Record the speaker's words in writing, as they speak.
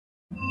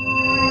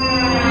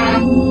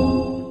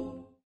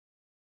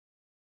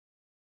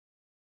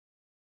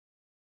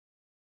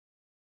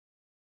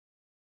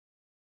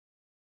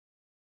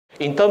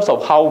in terms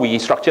of how we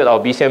structured our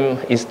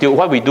BCM Institute,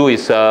 what we do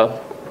is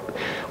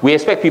we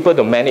expect people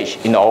to manage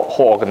in our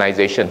whole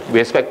organization. We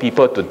expect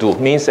people to do.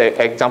 Means,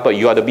 example,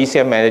 you are the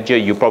BCM manager,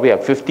 you probably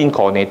have 15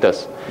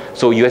 coordinators.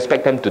 So you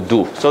expect them to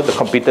do. So the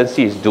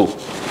competency is do.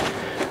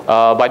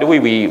 By the way,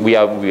 we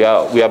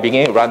are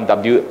beginning to run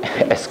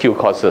WSQ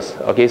courses.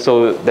 Okay,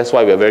 so that's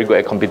why we are very good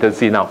at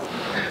competency now.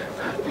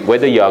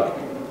 Whether you are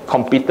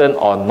competent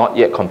or not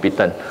yet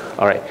competent.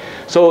 All right.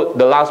 So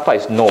the last part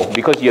is know,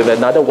 because you have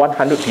another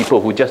 100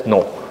 people who just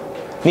know.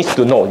 Needs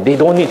to know. They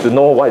don't need to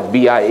know what is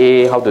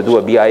BIA, how to do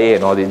a BIA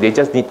and all this. They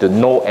just need to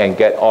know and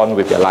get on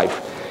with their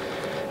life.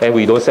 And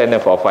we don't send them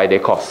for a 5-day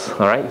course.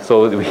 All right.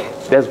 So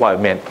that's what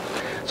I meant.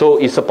 So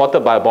it's supported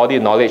by a body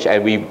of knowledge,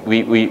 and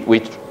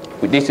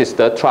this is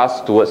the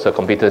trust towards the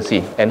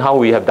competency. And how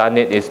we have done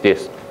it is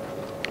this.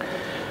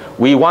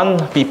 We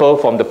want people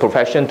from the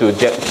profession to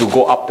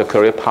go up the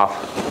career path.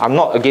 I'm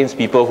not against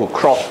people who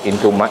cross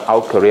into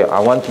our career. I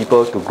want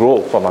people to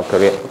grow from our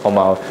career,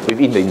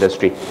 within the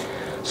industry,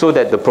 so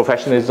that the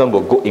professionalism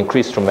will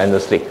increase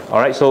tremendously. All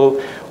right,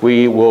 so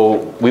we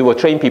will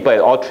train people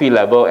at all 3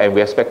 levels, and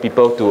we expect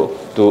people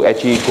to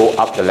actually go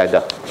up the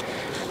ladder.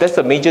 That's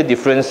the major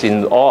difference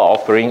in all our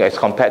offering as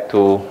compared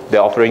to the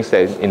offerings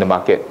that are in the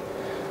market.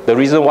 The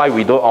reason why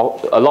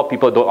a lot of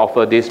people don't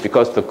offer this,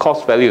 because the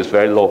cost value is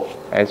very low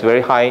and it's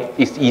very high.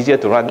 It's easier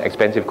to run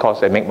expensive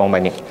courses and make more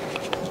money.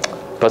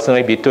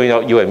 Personally,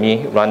 between you and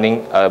me,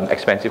 running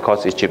expensive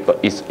course is cheaper,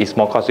 is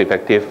more cost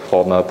effective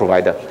from a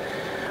provider.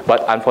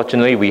 But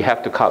unfortunately, we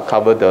have to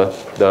cover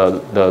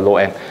the low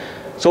end.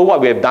 So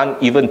what we have done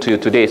even to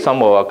today,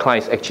 some of our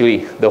clients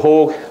actually,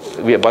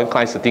 we have one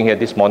client sitting here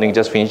this morning,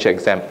 just finished the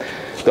exam.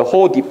 The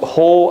whole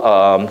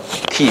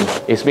team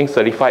is being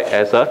certified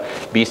as a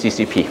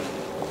BCCP.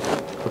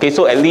 Okay,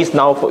 so at least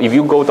now, if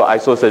you go to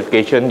ISO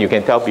certification, you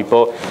can tell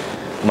people,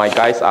 my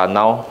guys are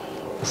now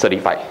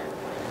certified.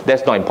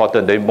 That's not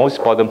important. The most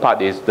important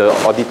part is the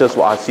auditors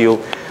will ask you,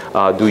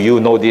 do you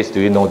know this, do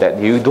you know that?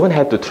 You don't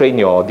have to train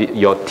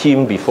your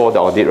team before the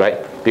audit,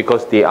 right?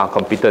 Because they are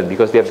competent,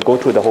 because they have to go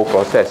through the whole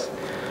process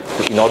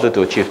in order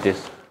to achieve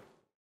this.